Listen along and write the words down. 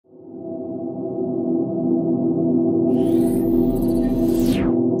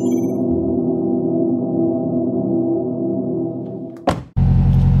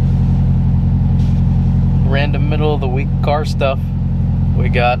middle of the week car stuff. We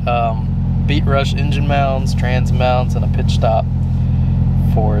got Beatrush engine mounts, trans mounts, and a pitch stop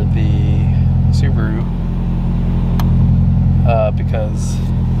for the Subaru because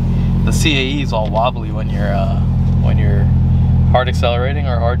the CAE is all wobbly when you're hard accelerating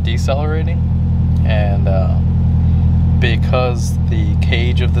or hard decelerating, and because the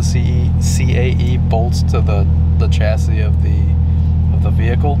cage of the CAE bolts to the chassis of the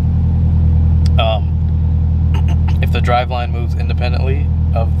vehicle, if the driveline moves independently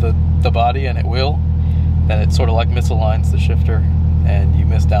of the body, and it will, then it sort of like misaligns the shifter, and you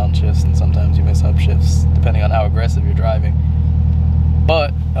miss downshifts and sometimes you miss upshifts depending on how aggressive you're driving.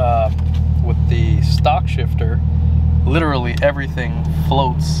 But with the stock shifter, literally everything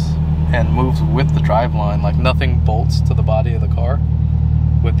floats and moves with the driveline. Like nothing bolts to the body of the car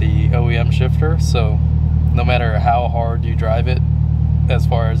with the OEM shifter, so no matter how hard you drive it as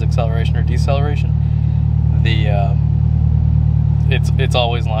far as acceleration or deceleration, it's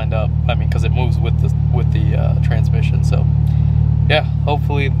always lined up. I mean, because it moves with the transmission. So yeah,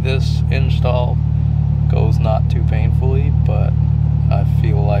 hopefully this install goes not too painfully, but I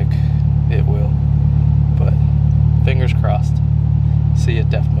feel like it will. But fingers crossed. See you at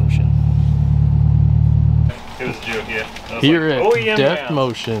Deft Motion. It was a joke, yeah. Here at Deft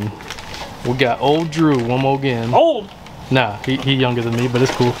Motion, we got old Drew one more again. Old? Nah, he younger than me, but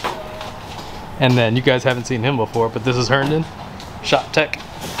it's cool. And then you guys haven't seen him before, but this is Herndon, Shop Tech,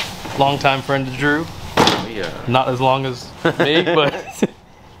 longtime friend of Drew. Yeah. Not as long as me, but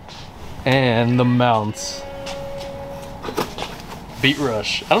and the mounts.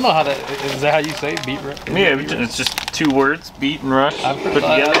 Beatrush. I don't know how that is. That how you say it? Beatrush? Yeah, it's just two words: beat and rush. I've put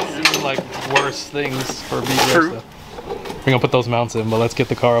together. Seen like worse things for Beatrush. We're gonna put those mounts in, but let's get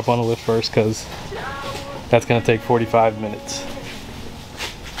the car up on the lift first, because that's gonna take 45 minutes.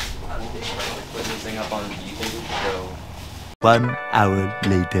 Put this thing up on the YouTube. 1 hour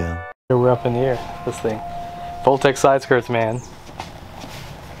later. Here we're up in the air. This thing. Voltec side skirts, man.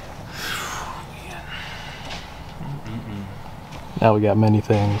 Now we got many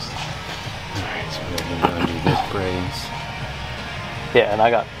things. Alright, so we're gonna do this brace. Yeah, and I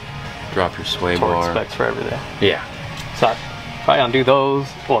got Drop your sway torque bar. specs for everything. Yeah. So I probably undo those.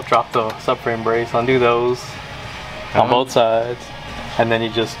 Well, drop the subframe brace, undo those on both sides, and then you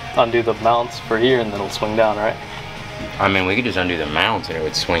just undo the mounts for here, and then it'll swing down, right? I mean, we could just undo the mounts and it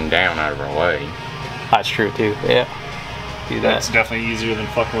would swing down out of our way. That's true too. Yeah. Do that. That's definitely easier than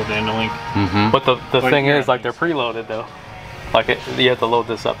fucking with the end link. Mm-hmm. But the thing is, like, they're preloaded though. Like you have to load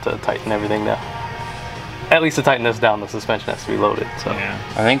this up to tighten everything down. At least to tighten this down, the suspension has to be loaded. So yeah.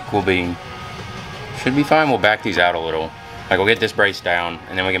 I think should be fine. We'll back these out a little. Like, we'll get this brace down,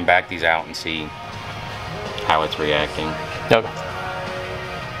 and then we can back these out and see how it's reacting. Okay.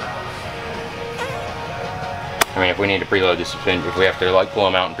 I mean, if we need to preload the suspension, if we have to like pull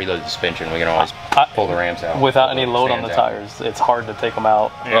them out and preload the suspension, we can always pull the ramps out. Without any load on the tires, it's hard to take them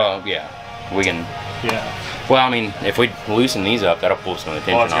out. Well, yeah. We can. Yeah. Well, I mean, if we loosen these up, that'll pull some of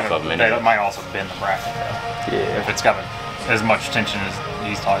the tension off of them. That might also bend the bracket though. Yeah. If it's got as much tension as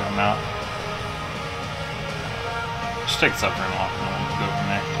he's talking about. Just take the subframe off and we'll go from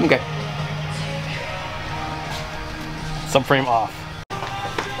there. Okay. Subframe off.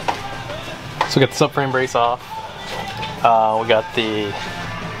 So we got the subframe brace off. We got the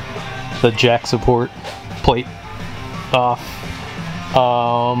jack support plate off.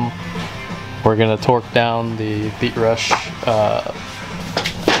 We're gonna torque down the Beatrush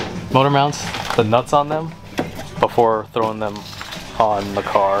motor mounts, the nuts on them, before throwing them on the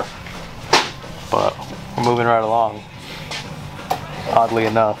car. But we're moving right along. Oddly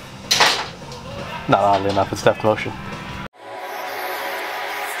enough. Not oddly enough, it's Deft Motion.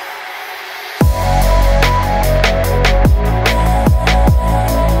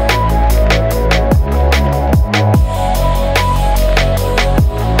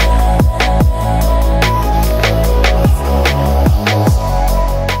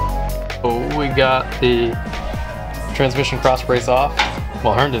 Got the transmission cross brace off.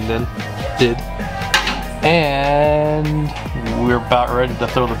 Well, Herndon did. And we're about ready to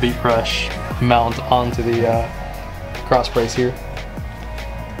throw the Beatrush mount onto the cross brace here.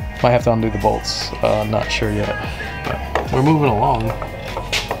 Might have to undo the bolts. Not sure yet, but we're moving along.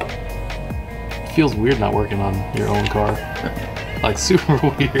 It feels weird not working on your own car. Like, super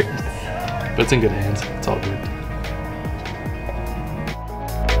weird. But it's in good hands. It's all good.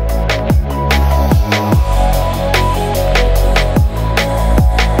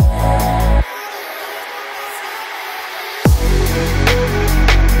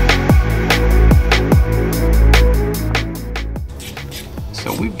 So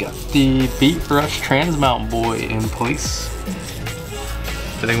we've got the Beatrush trans mount boy in place.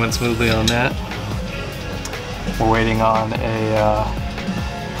 Everything went smoothly on that. We're waiting on a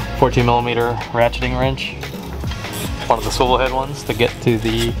 14mm ratcheting wrench, one of the swivel head ones, to get to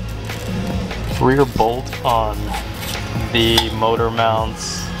the rear bolt on the motor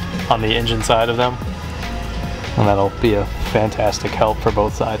mounts on the engine side of them. And that'll be a fantastic help for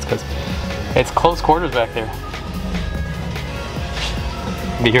both sides because it's close quarters back there.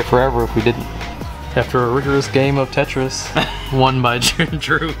 Be here forever if we didn't. After a rigorous game of Tetris, won by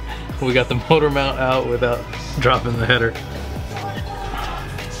Drew, we got the motor mount out without dropping the header.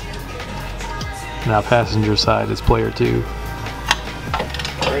 Now passenger side is player 2.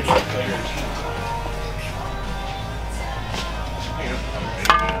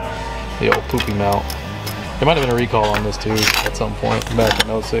 The old poopy mount. There might have been a recall on this too at some point back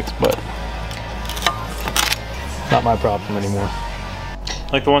in 06, but not my problem anymore.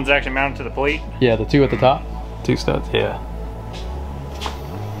 Like the ones that actually mounted to the plate? Yeah, the 2 at the top. 2 studs, yeah.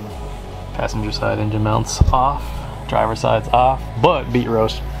 Passenger side engine mounts off. Driver side's off, but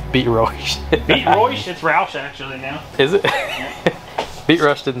Beatrush. Beatrush? It's Roush actually now. Is it?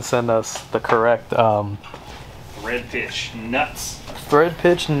 Beatrush didn't send us the correct Red pitch nuts. thread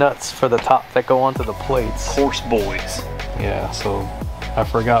pitch nuts for the top that go onto the plates. Horse boys. Yeah, so I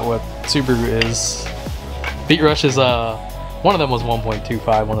forgot what Subaru is. Beatrush is one of them was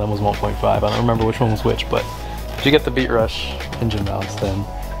 1.25, one of them was 1.5. I don't remember which one was which, but if you get the Beatrush engine mounts, then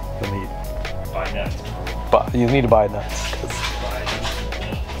you'll need Buy nuts. But you need to buy nuts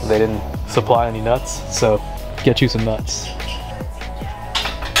because they didn't supply any nuts, so get you some nuts.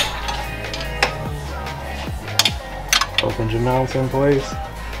 Both engine mounts in place.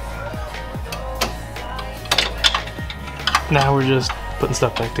 Now we're just putting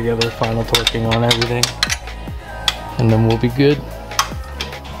stuff back together, final torquing on everything, and then we'll be good.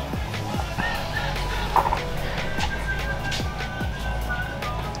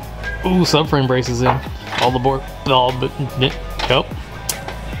 Ooh, subframe braces in. All the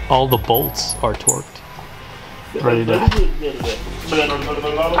bolts are torqued. Ready to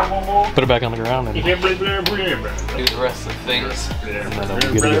put it back on the ground and do the rest of the things, and then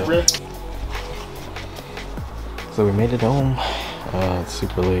we'll be good to go. So we made it home. It's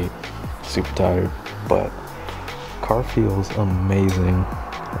super late, super tired, but car feels amazing.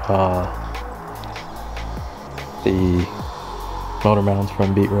 The motor mounts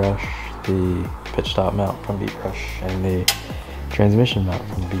from Beatrush, the pitch stop mount from Beatrush, and the transmission mount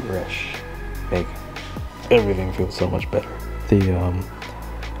from Beatrush make everything feel so much better. The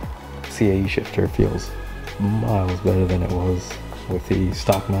CAE shifter feels miles better than it was with the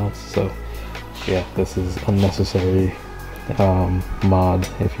stock mounts, so yeah, this is unnecessary mod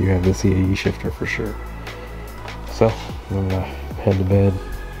if you have the CAE shifter for sure. So I'm gonna head to bed.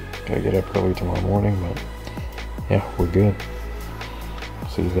 Gotta get up early tomorrow morning, but yeah, we're good.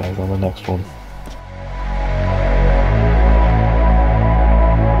 See you guys on the next one.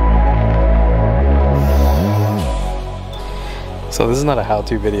 So this is not a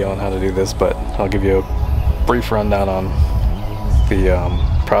how-to video on how to do this, but I'll give you a brief rundown on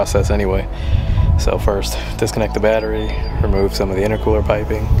the process anyway. So first, disconnect the battery, remove some of the intercooler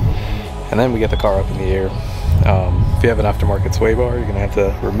piping, and then we get the car up in the air. If you have an aftermarket sway bar, you're gonna have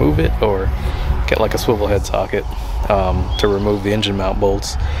to remove it or get like a swivel head socket to remove the engine mount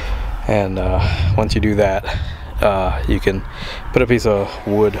bolts. And once you do that, you can put a piece of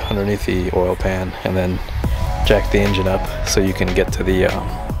wood underneath the oil pan and then jack the engine up so you can get to the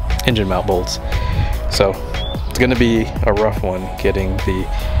engine mount bolts. So it's going to be a rough one getting the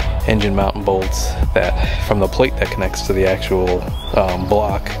engine mount bolts that from the plate that connects to the actual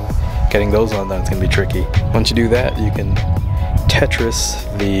block. Getting those undone is going to be tricky. Once you do that, you can Tetris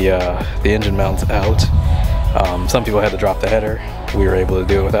the engine mounts out. Some people had to drop the header. We were able to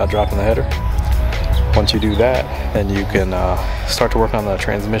do it without dropping the header. Once you do that, then you can start to work on the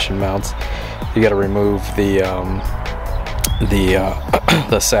transmission mounts. You got to remove the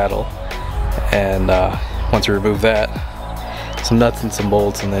saddle, and once you remove that, some nuts and some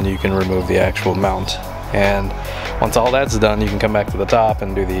bolts, and then you can remove the actual mount. And once all that's done, you can come back to the top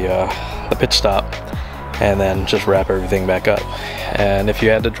and do the pitch stop, and then just wrap everything back up. And if you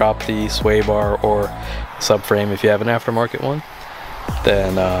had to drop the sway bar or subframe, if you have an aftermarket one,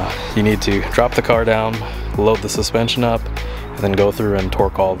 then you need to drop the car down, load the suspension up, and then go through and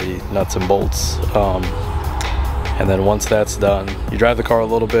torque all the nuts and bolts. And then once that's done, you drive the car a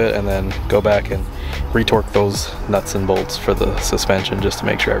little bit and then go back and retorque those nuts and bolts for the suspension just to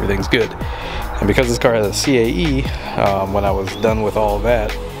make sure everything's good. And because this car has a CAE, when I was done with all of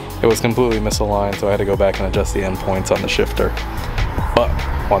that, it was completely misaligned, so I had to go back and adjust the endpoints on the shifter. But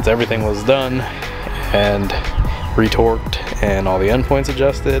once everything was done and retorqued and all the endpoints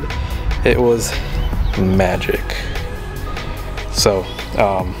adjusted, it was magic. So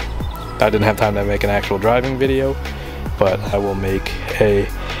I didn't have time to make an actual driving video, but I will make a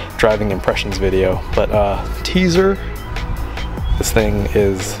driving impressions video. But teaser, this thing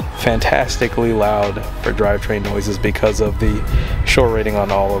is fantastically loud for drivetrain noises because of the shore rating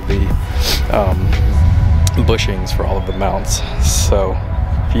on all of the bushings for all of the mounts. So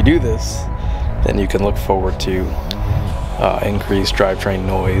if you do this, then you can look forward to increased drivetrain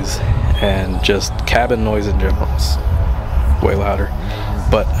noise and just cabin noise in general. It's way louder,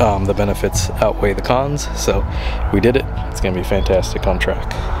 but the benefits outweigh the cons, so we did it. It's gonna be fantastic on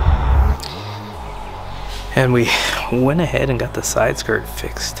track. And we went ahead and got the side skirt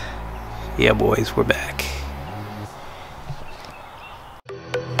fixed. Yeah boys, we're back.